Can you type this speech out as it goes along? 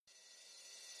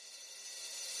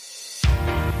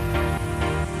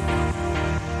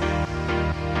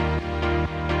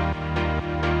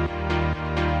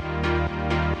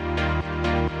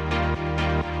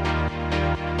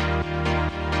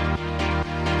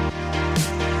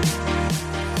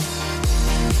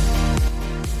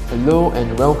Hello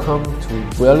and welcome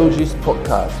to Biology's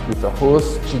podcast with your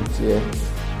host Jin Jie.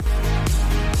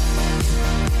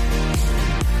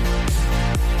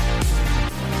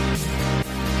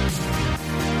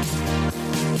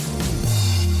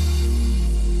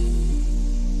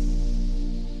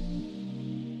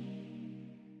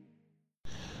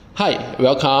 Hi,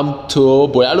 welcome to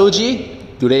Biology.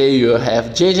 Today you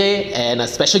have JJ and a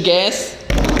special guest,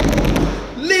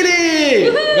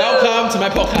 Lily! Welcome to my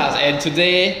podcast, and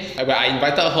today I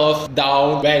invited her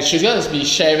down where she's going to be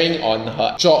sharing on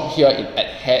her job here at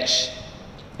Hatch.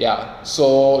 Yeah,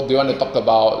 so do you want to talk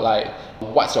about like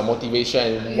what's your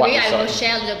motivation and Maybe I will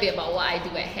share a little bit about what I do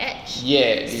at Hatch.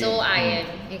 Yeah. So I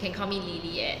am, you can call me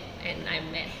Lily and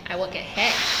I work at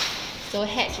Hatch. So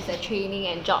Hatch is a training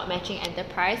and job matching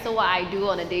enterprise. So what I do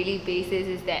on a daily basis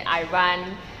is that I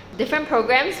run different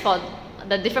programs for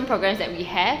the different programs that we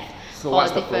have. So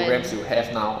what's the programs you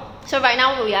have now? So right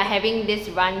now we are having this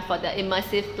run for the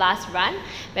Immersive Plus run,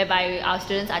 whereby our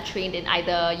students are trained in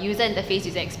either user interface,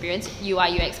 user experience,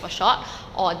 UI UX for short,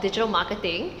 or digital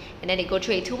marketing. And then they go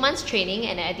through a 2 months training,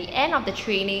 and at the end of the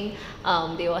training,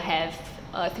 they will have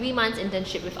a 3 months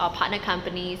internship with our partner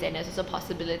companies, and there's also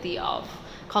possibility of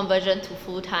conversion to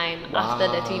full-time after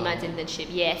the 3 months internship.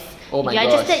 Yes. Oh my if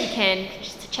you're gosh. interested, you can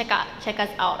check us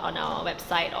out on our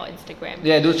website or Instagram.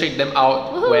 Yeah, do check them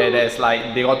out. Woohoo. Where there's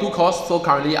like they got 2 courses. So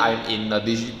currently I'm in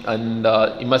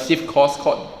the immersive course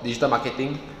called digital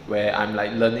marketing, where I'm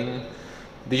like learning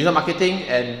digital marketing,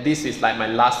 and this is like my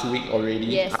last week already.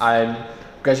 Yes. I'm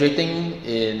graduating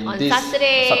in On this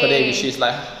Saturday. which is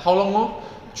like how long more?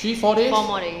 3-4 days? 4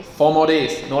 more days. 4 more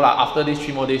days. No lah, after this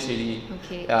 3 more days already.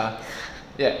 Okay.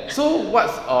 Yeah. So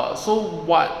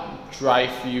what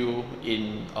drive you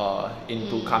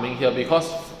into coming here?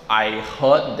 Because I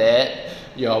heard that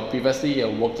you're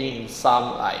working in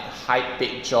some like high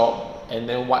paid job, and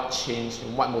then what changed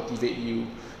and what motivated you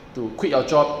to quit your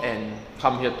job and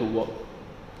come here to work?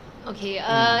 Okay,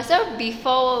 so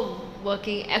before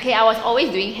working, I was always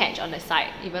doing Hatch on the side,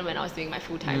 even when I was doing my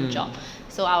full-time job.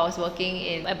 So I was working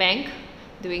in a bank,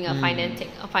 doing a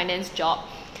finance job.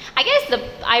 I guess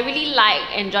I really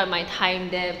enjoyed my time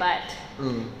there, but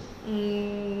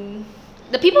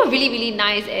the people are really, really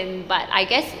nice, but I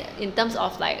guess in terms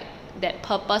of like that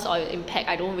purpose or impact,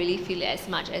 I don't really feel it as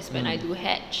much as when I do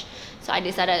Hatch. So I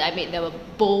decided I made the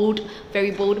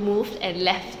very bold move and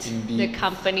left the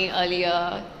company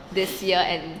earlier this year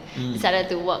and decided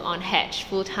to work on Hatch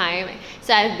full time.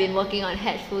 So I've been working on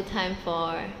Hatch full time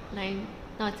for 9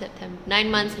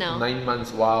 months now. 9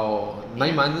 months, wow.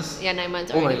 9 months? Yeah, 9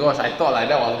 months Oh my already. gosh, I thought like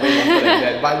that was way longer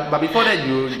than that. But before that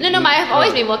but I've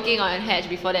always been working on Hatch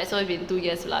before that, so it's been 2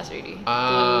 years plus already. 2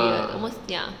 years, almost,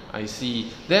 yeah. I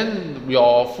see. Then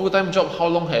your full-time job, how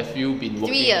long have you been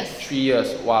working? 3 years. 3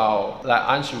 years, wow. Like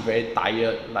aren't you very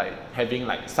tired, like having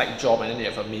like side job and then you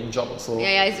have a main job also?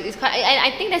 Yeah, it's quite. I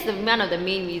think that's one of the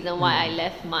main reason why I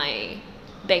left my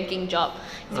banking job.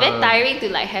 It's very tiring to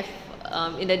like have.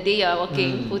 In the day you're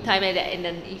working full time, and in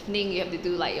the evening you have to do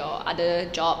like your other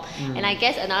job. And I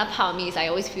guess another part of me is I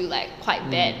always feel like quite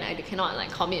bad. I cannot like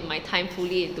commit my time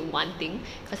fully into one thing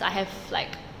because I have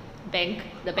like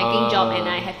the banking job, and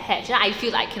I have Hatch. And I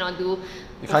feel like I cannot do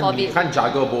both of it. You can't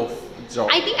juggle both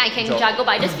jobs. I think I can juggle,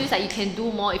 but it just feels like you can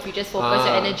do more if you just focus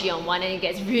your energy on one, and it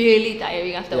gets really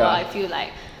tiring after a while. I feel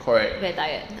like very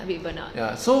tired, a bit burnout.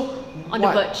 Yeah. So on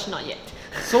the verge, not yet.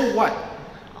 So what?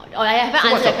 Oh, I haven't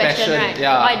answered the question, right?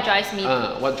 Yeah. What drives me?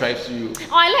 What drives you?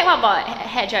 Oh, I like what about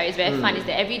Hatch, right? It's very fun. Is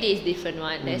that every day is different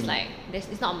one.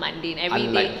 It's not mundane.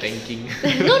 Unlike banking.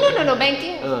 No.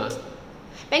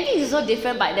 Banking is so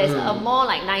different, but there's a more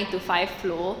like 9 to 5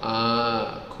 flow.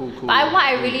 Cool. But what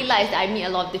I really like is that I meet a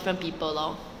lot of different people,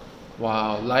 lor.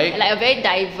 Wow, like a very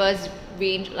diverse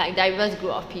range, like diverse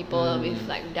group of people with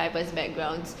like diverse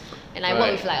backgrounds. And I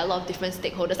work with like a lot of different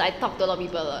stakeholders. I talk to a lot of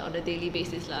people on a daily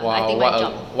basis. Wow, I think my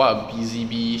job. What a busy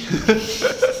bee.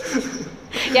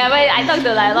 Yeah, but I talk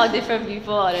to like a lot of different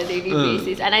people on a daily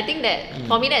basis. And I think that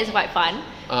for me that is quite fun.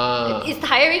 It's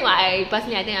tiring, but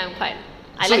I think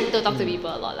I like to talk to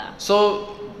people a lot.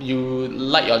 So you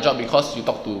like your job because you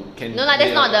talk to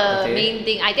that's not the main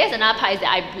thing. I guess another part is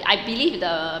that I believe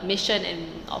the mission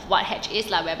of what Hatch is,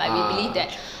 whereby we believe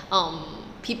that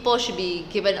people should be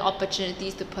given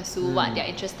opportunities to pursue what they're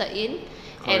interested in.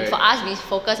 And for us, we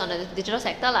focus on the digital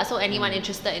sector, so anyone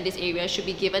interested in this area should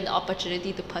be given the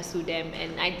opportunity to pursue them.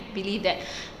 And I believe that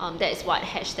that is what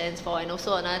Hatch stands for. And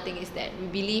also another thing is that we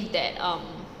believe that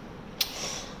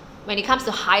when it comes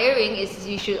to hiring, is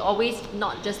you should always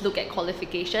not just look at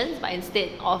qualifications, but instead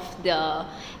of the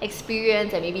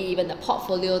experience and maybe even the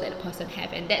portfolio that the person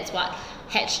have. And that's what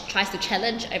Hatch tries to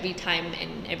challenge every time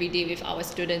and every day with our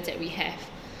students that we have.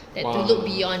 That to look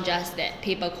beyond just that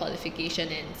paper qualification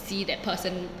and see that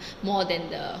person more than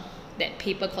that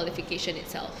paper qualification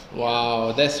itself.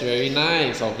 Wow, that's very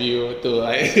nice of you to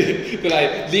like to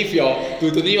like leave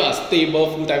a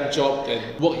stable full-time job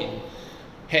and work in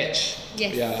Hatch.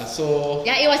 Yes. Yeah. So.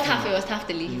 Yeah, it was tough. It was tough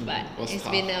to leave, but it's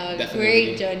been a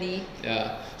great journey.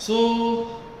 Yeah.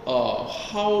 So,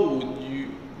 how would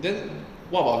you then?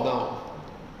 What about now?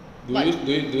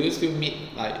 Do you still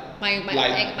meet like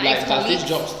does this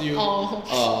job still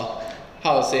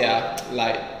how to say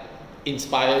like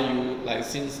inspire you, like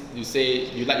since you say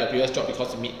you like your previous job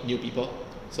because you meet new people,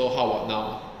 so how about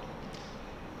now?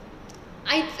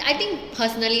 I think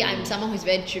personally I'm someone who's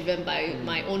very driven by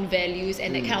my own values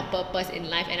and that kind of purpose in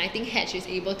life, and I think Hatch is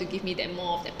able to give me that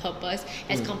more of that purpose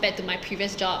as compared to my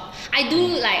previous job. I do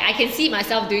like I can see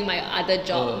myself doing my other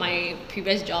job, my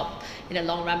previous job in the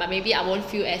long run, but maybe I won't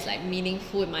feel as like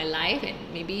meaningful in my life, and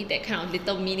maybe that kind of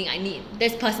little meaning I need.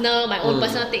 That's personal, my own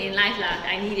personal thing in life lah.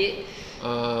 I need it.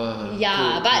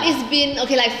 But it's been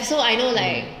okay. Like so, I know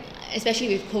like especially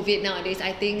with COVID nowadays,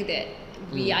 I think that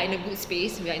we are in a good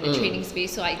space. We are in the training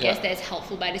space, so I guess that's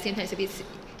helpful. But at the same time, it's a bit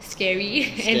scary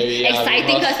and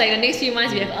exciting because like the next few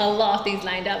months we have a lot of things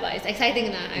lined up. But it's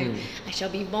exciting now. I shall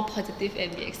be more positive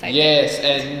and be excited. Yes,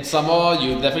 and some more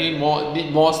you definitely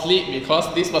need more sleep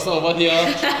because this person over here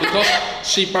because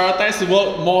she prioritizes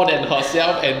work more than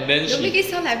herself, and then don't make it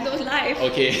sound like no life.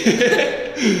 Okay.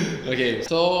 Okay.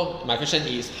 So my question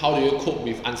is, how do you cope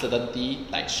with uncertainty,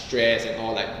 like stress and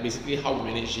all? Like basically, how you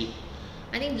manage it?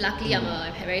 I think luckily I'm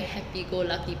a very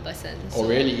happy-go-lucky person. So, oh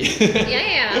really?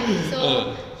 yeah.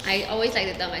 So I always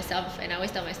like to tell myself, and I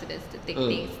always tell my students to take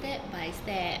things step by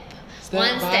step.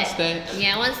 One step.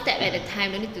 Yeah, one step at a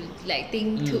time. Don't need to like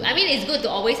think too. I mean, it's good to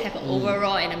always have an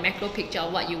overall and a macro picture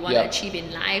of what you want to achieve in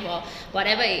life or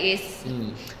whatever it is.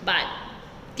 But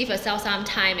give yourself some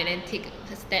time and then take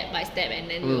step by step, and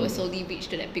then you will slowly reach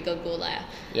to that bigger goal.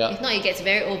 If not, it gets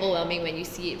very overwhelming when you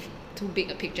see it too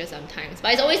big a picture sometimes.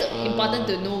 But it's always important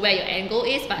to know where your end goal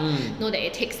is, but know that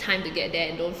it takes time to get there,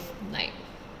 and don't like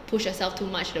push yourself too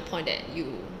much to the point that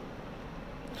you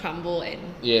crumble and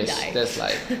die. That's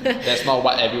like that's not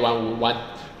what everyone would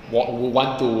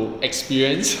want to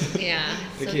experience. Yeah.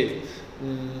 Okay.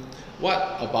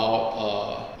 What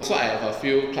about so I have a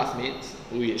few classmates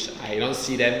which I don't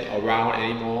see them around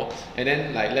anymore, and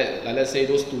then let's say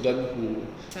those students who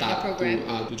start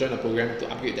to join the program to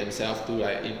upgrade themselves to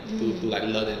like to like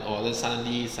learn and all, then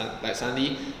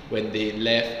suddenly when they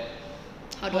left,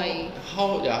 how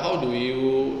do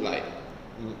you like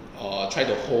try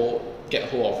to get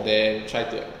hold of them, try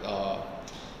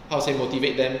to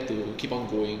motivate them to keep on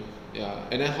going,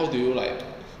 and then how do you like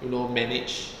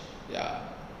manage?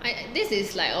 This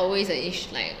is like always a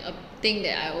thing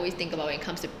that I always think about when it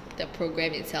comes to the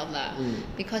program itself lah,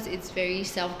 because it's very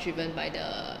self-driven by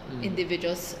the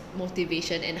individual's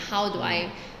motivation, and how do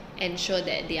I ensure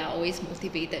that they are always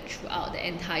motivated throughout the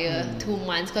entire 2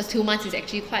 months, because 2 months is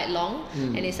actually quite long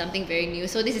and it's something very new.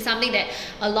 So this is something that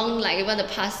along like even the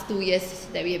past 2 years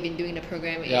that we have been doing the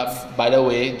program. By the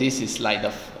way, this is like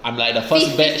I'm like the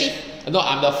first batch. No,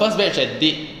 I'm the first batch that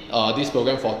did this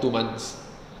program for 2 months.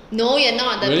 No, you're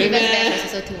not. The previous batch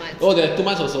was also 2 months. Oh, the 2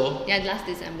 months also? Yeah, last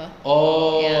December.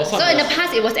 Oh. Yeah. So in the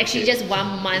past, it was actually just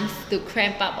 1 month to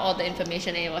cramp up all the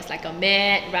information, and it was like a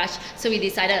mad rush. So we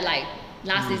decided like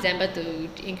last December to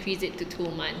increase it to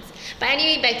 2 months. But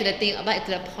anyway, back to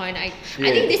the point. I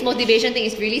think this motivation thing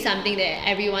is really something that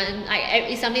everyone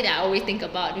it's something that I always think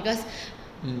about, because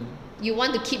you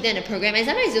want to keep them in the program, and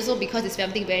sometimes it's also because it's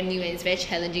something very new and it's very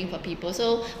challenging for people.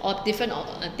 So or different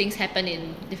things happen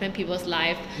in different people's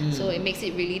life, so it makes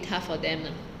it really tough for them.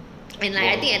 And like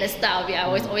I think at the start of it, I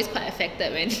was always quite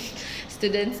affected when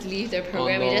students leave the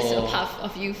program. It's just a part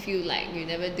of you feel like you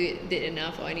never did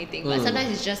enough or anything. But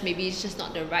sometimes it's just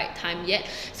not the right time yet.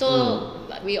 So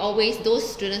we always, those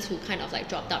students who kind of like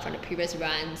dropped out from the previous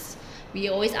runs, we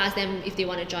always ask them if they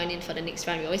want to join in for the next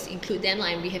run. We always include them,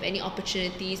 and we have any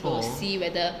opportunities, we'll see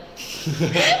whether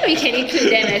we can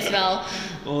include them as well.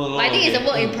 But I think it's a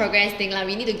work in progress thing.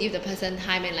 We need to give the person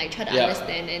time and like try to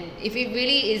understand. And if it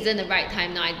really isn't the right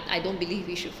time now, I don't believe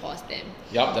we should force them.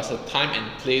 There's a time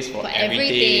and place for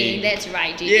everything. That's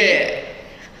right, JJ.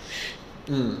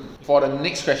 Yeah. For the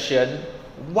next question,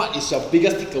 what is your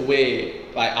biggest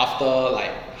takeaway after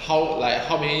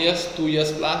how many years? 2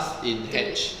 years plus in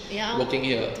Hatch, working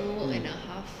here. 2.5.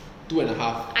 2.5.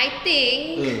 I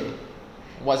think.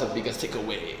 What's the biggest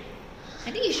takeaway?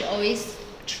 I think you should always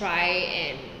try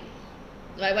and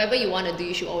like whatever you want to do,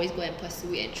 you should always go and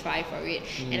pursue it and try for it.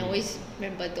 And always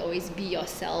remember to always be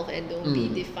yourself and don't be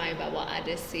defined by what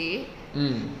others say.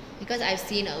 Because I've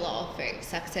seen a lot of like,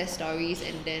 success stories,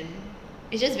 and then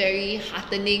it's just very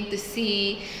heartening to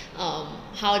see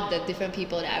how the different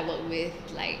people that I work with,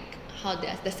 like how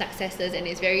the successes, and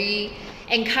it's very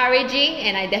encouraging.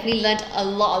 And I definitely learned a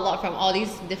lot from all these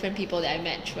different people that I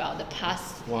met throughout the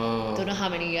past don't know how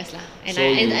many years lah. And So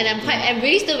I'm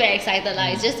really still very excited lah.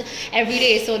 It's just every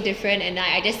day is so different, and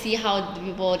I just see how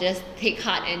people just take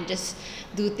heart and just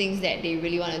do things that they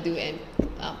really want to do and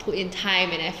put in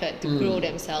time and effort to grow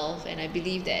themselves. And I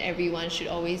believe that everyone should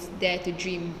always dare to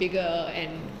dream bigger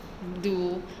and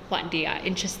do what they are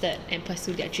interested and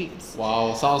pursue their dreams.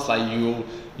 Wow, sounds like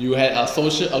you had a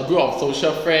group of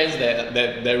social friends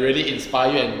that really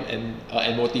inspire you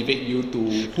and motivate you to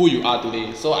who you are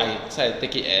today. So I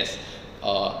take it as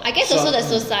I guess also the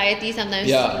society sometimes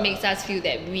makes us feel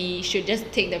that we should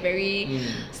just take the very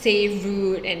safe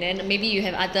route, and then maybe you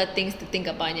have other things to think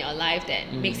about in your life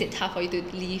that makes it tough for you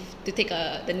to take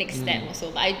the next step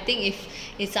also. But I think if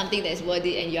it's something that's worth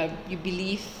it and you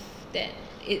believe that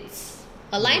it's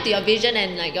aligned to your vision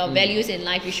and like your values in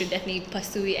life, you should definitely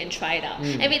pursue it and try it out.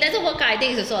 And if it doesn't work out, I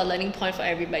think it's also a learning point for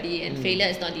everybody, and failure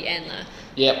is not the end lah.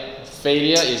 Yep,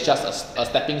 failure is just a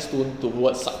stepping stone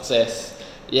towards success.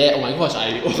 Yeah, oh my gosh,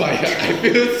 I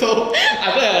feel so.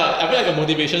 I feel like a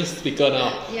motivation speaker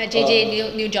now. Yeah,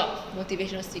 JJ, new job,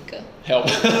 motivational speaker. Help.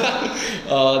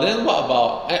 Then what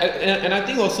about? And I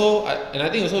think also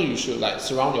you should like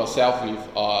surround yourself with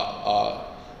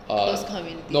Close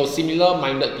community. No,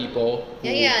 similar-minded people.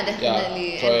 Yeah,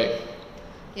 definitely.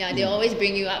 Yeah, they always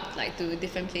bring you up like to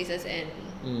different places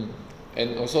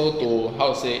and also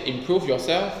to improve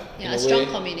yourself. Yeah, a strong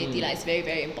community like it's very,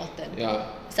 very important.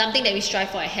 Yeah. Something that we strive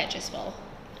for at Hatch as well.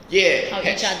 Yeah. How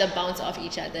each other bounce off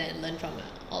each other and learn from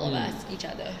all of us, each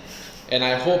other. And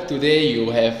I hope today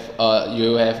you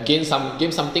have gained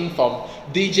something from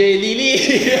DJ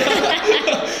Lily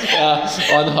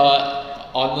on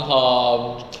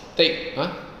her take.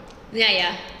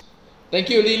 Yeah. Thank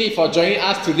you, Lily, for joining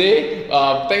us today.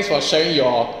 Thanks for sharing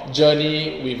your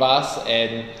journey with us,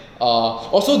 and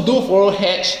also do follow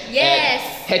Hatch Yes.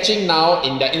 at Hatching Now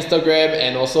in their Instagram,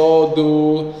 and also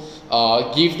do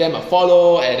give them a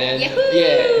follow, and then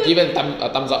Yahoo! give them a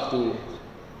thumbs up too.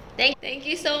 Thank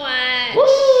you so much.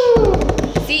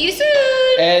 Woo! See you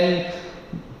soon. And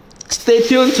stay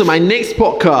tuned to my next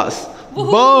podcast.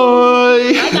 Woohoo!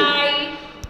 Bye. Bye.